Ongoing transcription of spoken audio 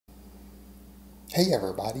Hey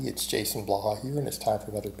everybody, it's Jason Blaha here, and it's time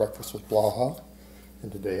for another Breakfast with Blaha.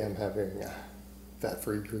 And today I'm having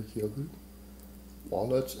fat-free Greek yogurt,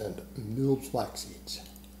 walnuts, and milled flax seeds.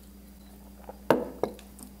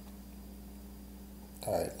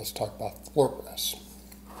 Alright, let's talk about floor press.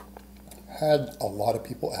 Had a lot of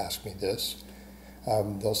people ask me this.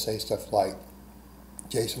 They'll say stuff like,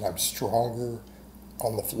 Jason, I'm stronger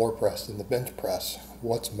on the floor press than the bench press.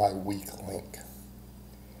 What's my weak link?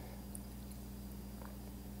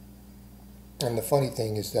 And the funny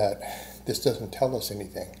thing is that this doesn't tell us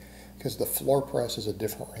anything because the floor press is a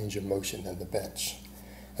different range of motion than the bench.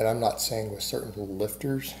 And I'm not saying with certain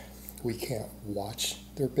lifters we can't watch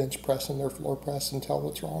their bench press and their floor press and tell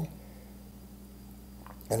what's wrong.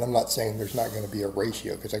 And I'm not saying there's not going to be a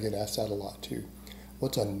ratio because I get asked that a lot too.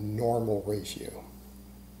 What's a normal ratio?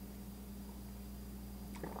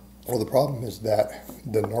 Well, the problem is that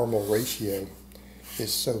the normal ratio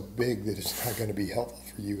is so big that it's not going to be helpful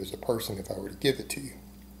for you as a person if I were to give it to you.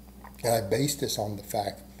 And I base this on the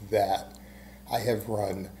fact that I have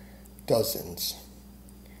run dozens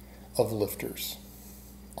of lifters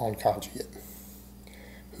on conjugate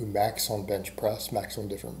who max on bench press, max on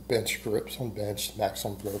different bench grips on bench, max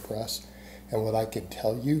on floor press. And what I can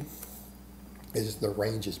tell you is the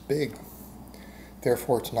range is big.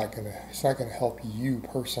 Therefore, it's not going to help you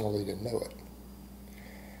personally to know it.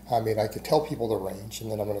 I mean, I could tell people the range,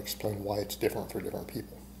 and then I'm going to explain why it's different for different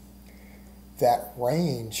people. That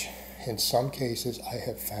range, in some cases, I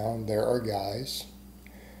have found there are guys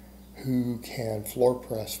who can floor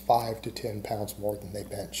press 5 to 10 pounds more than they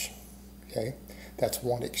bench. Okay? That's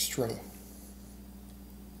one extreme.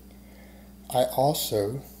 I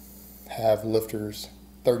also have lifters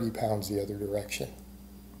 30 pounds the other direction.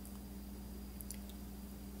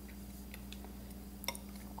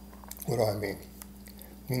 What do I mean?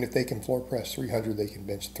 I mean, if they can floor press 300, they can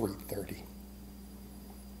bench 330.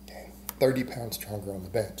 Okay. 30 pounds stronger on the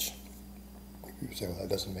bench. People say, well, that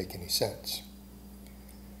doesn't make any sense.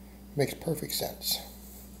 It makes perfect sense.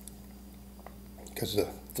 Because the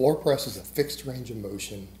floor press is a fixed range of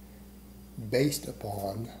motion based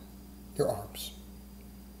upon your arms.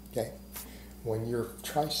 Okay? When your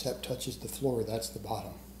tricep touches the floor, that's the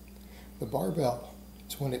bottom. The barbell,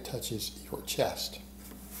 it's when it touches your chest.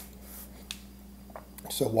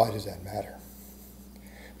 So why does that matter?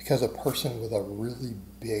 Because a person with a really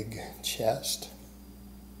big chest,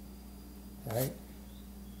 right,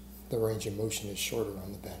 the range of motion is shorter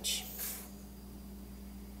on the bench.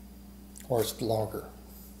 Or it's longer,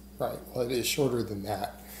 right? Well, it is shorter than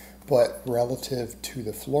that. But relative to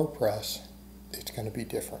the floor press, it's going to be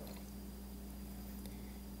different.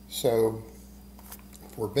 So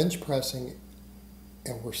if we're bench pressing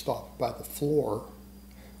and we're stopped by the floor,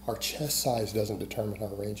 our chest size doesn't determine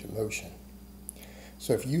our range of motion.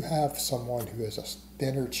 So if you have someone who has a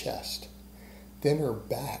thinner chest, thinner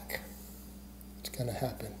back, it's going to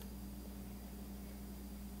happen.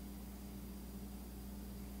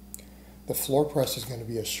 The floor press is going to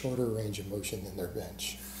be a shorter range of motion than their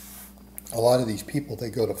bench. A lot of these people, they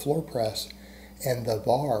go to floor press and the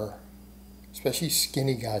bar, especially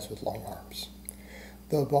skinny guys with long arms,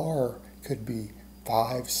 the bar could be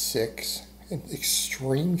 5, 6, in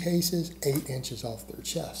extreme cases, 8 inches off their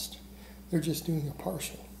chest. They're just doing a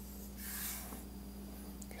partial.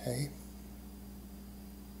 Okay?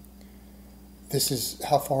 This is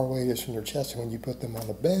how far away it is from their chest. And when you put them on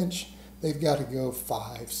a bench, they've got to go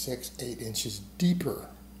 5, 6, 8 inches deeper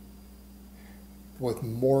with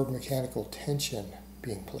more mechanical tension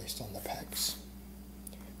being placed on the pecs.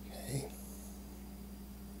 Okay?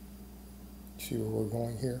 See where we're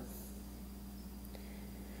going here?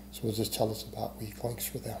 So we'll just tell us about weak links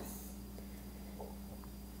for them.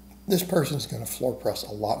 This person's going to floor press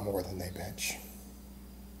a lot more than they bench.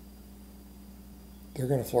 They're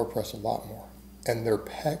going to floor press a lot more. And their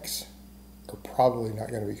pecs are probably not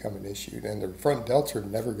going to become an issue. And their front delts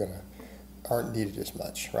aren't needed as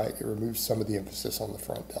much, right? It removes some of the emphasis on the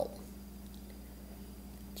front delt.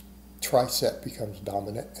 Tricep becomes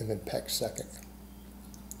dominant and then pec second.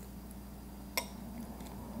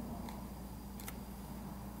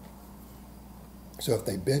 So if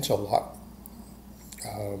they bench a lot,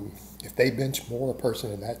 if they bench more, a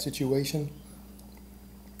person in that situation,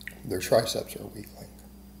 their triceps are a weak link.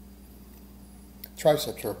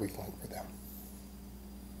 Triceps are a weak link for them.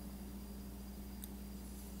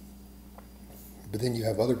 But then you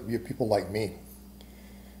have people like me.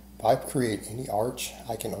 If I create any arch,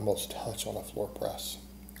 I can almost touch on a floor press.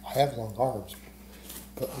 I have long arms,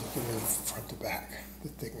 but look at me front to back, the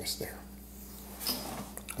thickness there.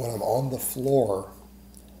 When I'm on the floor,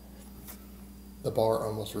 the bar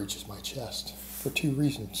almost reaches my chest. for two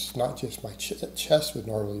reasons. Not just my chest would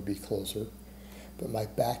normally be closer, but my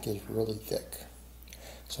back is really thick.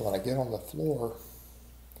 So when I get on the floor,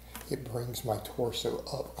 it brings my torso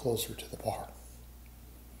up closer to the bar.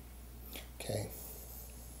 Okay.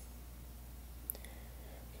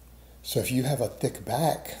 So if you have a thick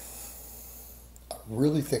back, a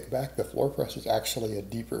really thick back, the floor press is actually a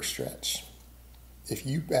deeper stretch. If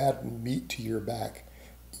you add meat to your back,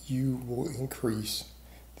 you will increase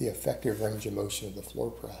the effective range of motion of the floor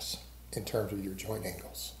press in terms of your joint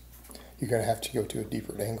angles. You're going to have to go to a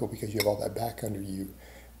deeper angle because you have all that back under you,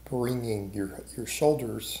 bringing your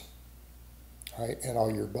shoulders, right, and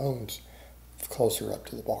all your bones closer up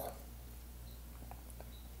to the bar.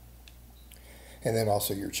 And then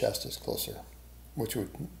also your chest is closer, which would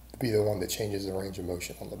be the one that changes the range of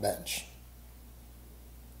motion on the bench.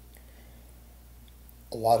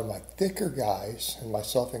 A lot of my thicker guys, and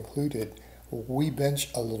myself included, we bench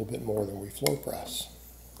a little bit more than we floor press,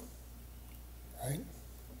 right?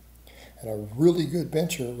 And a really good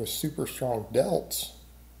bencher with super strong delts,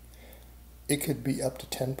 it could be up to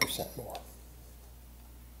 10% more.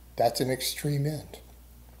 That's an extreme end.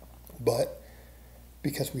 But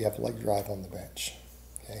because we have leg drive on the bench,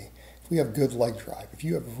 okay? If we have good leg drive, if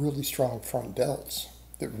you have really strong front delts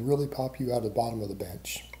that really pop you out of the bottom of the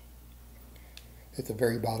bench, at the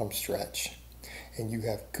very bottom stretch, and you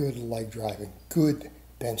have good leg driving, good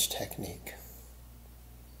bench technique,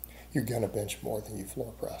 you're going to bench more than you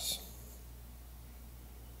floor press.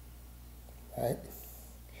 Right?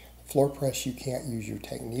 Floor press, you can't use your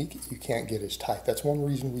technique, you can't get as tight. That's one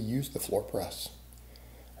reason we use the floor press.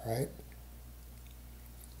 Right?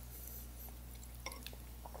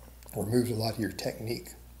 Removes a lot of your technique.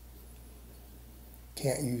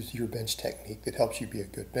 Can't use your bench technique that helps you be a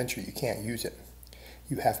good bencher. You can't use it.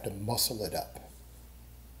 You have to muscle it up.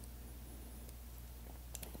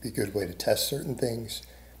 Be a good way to test certain things.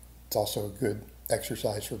 It's also a good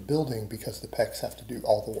exercise for building because the pecs have to do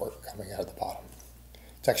all the work coming out of the bottom.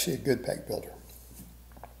 It's actually a good pec builder.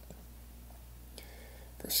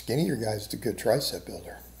 For skinnier guys, it's a good tricep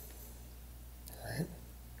builder. All right?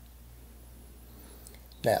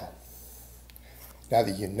 Now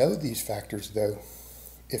that you know these factors, though,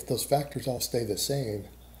 if those factors all stay the same,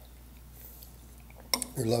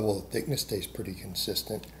 your level of thickness stays pretty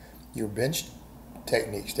consistent, your bench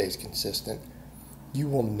technique stays consistent, you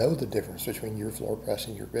will know the difference between your floor press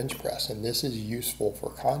and your bench press. And this is useful for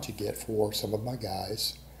conjugate for some of my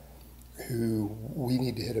guys who we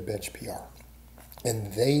need to hit a bench PR.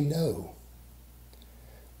 And they know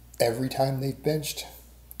every time they've benched,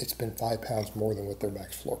 it's been 5 pounds more than what their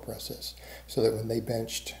max floor press is. So that when they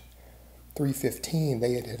benched 315,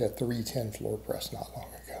 they had hit a 310 floor press not long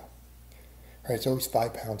ago. Right, it's always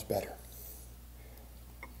 5 pounds better.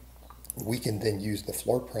 We can then use the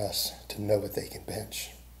floor press to know what they can bench.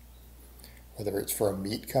 Whether it's for a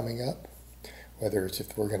meet coming up, whether it's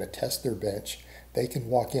if we're going to test their bench, they can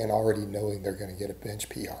walk in already knowing they're going to get a bench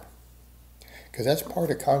PR. Because that's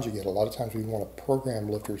part of conjugate. A lot of times we want to program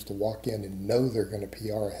lifters to walk in and know they're going to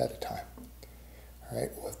PR ahead of time. All right?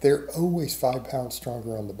 Well, if they're always 5 pounds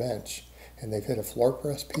stronger on the bench and they've hit a floor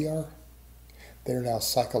press PR, they're now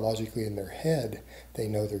psychologically in their head, they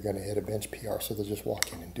know they're going to hit a bench PR, so they'll just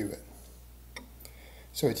walk in and do it.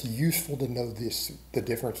 So it's useful to know the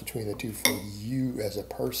difference between the two for you as a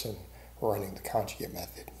person running the conjugate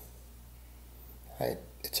method. Right?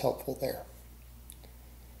 It's helpful there.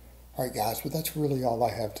 All right, guys, well, that's really all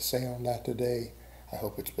I have to say on that today. I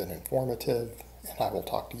hope it's been informative, and I will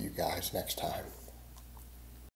talk to you guys next time.